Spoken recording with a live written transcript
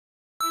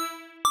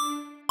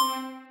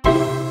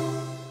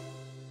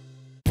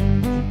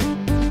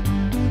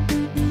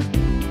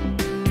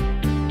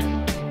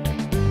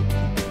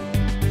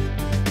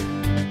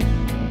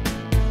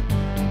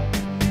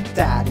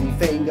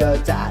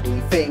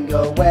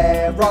finger,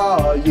 where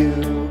are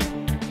you?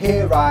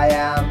 Here I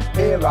am,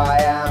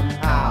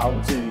 how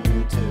do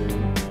you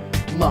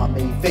do?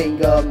 Mummy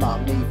finger,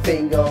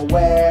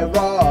 where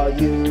are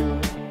you?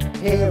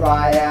 Here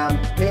I am,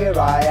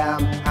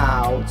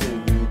 how do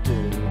you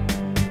do?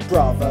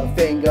 Brother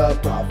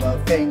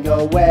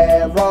finger,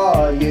 where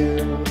are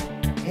you?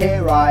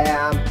 Here I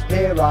am,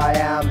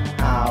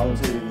 how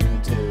do you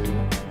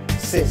do?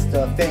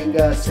 Sister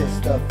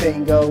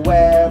finger,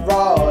 where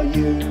are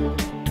you?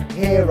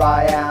 Here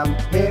I am,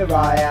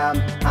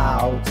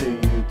 how do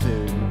you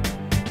do?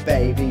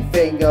 Baby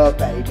finger,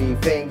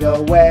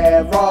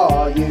 where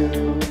are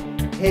you?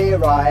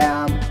 Here I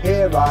am,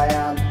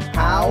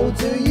 how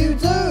do you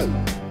do?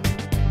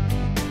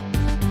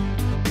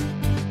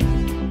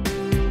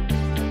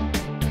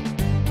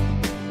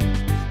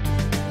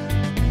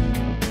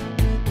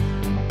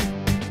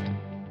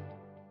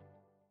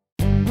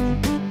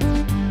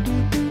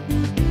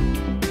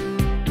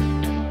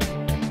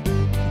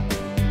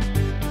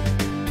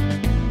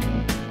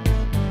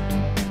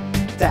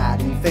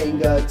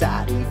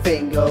 Daddy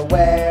finger,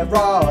 where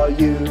are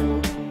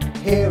you?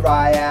 Here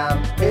I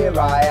am,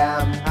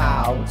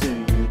 how do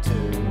you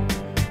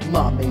do?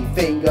 Mummy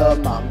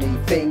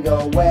finger,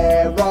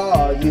 where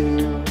are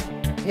you?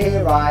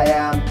 Here I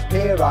am,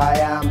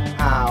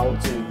 how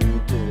do you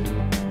do?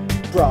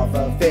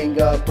 Brother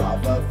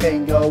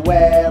finger,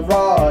 where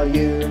are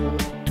you?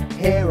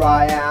 Here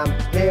I am,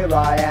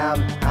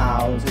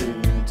 how do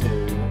you do?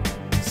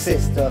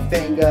 Sister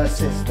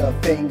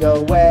finger,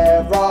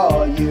 where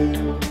are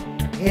you?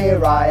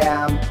 Here I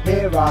am,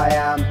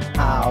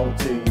 how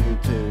do you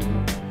do?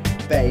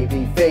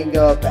 Baby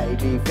finger,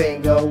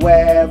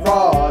 where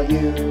are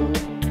you?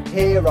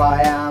 Here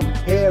I am,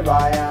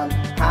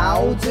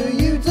 how do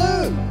you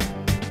do?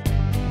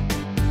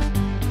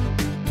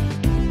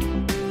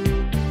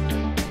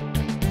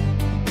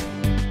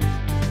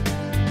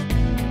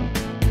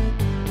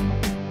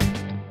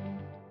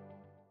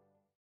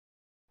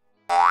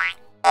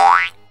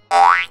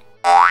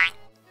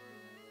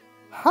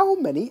 How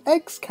many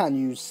eggs can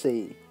you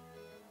see?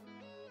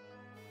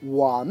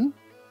 1,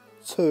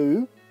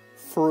 2,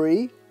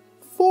 3,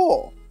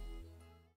 4.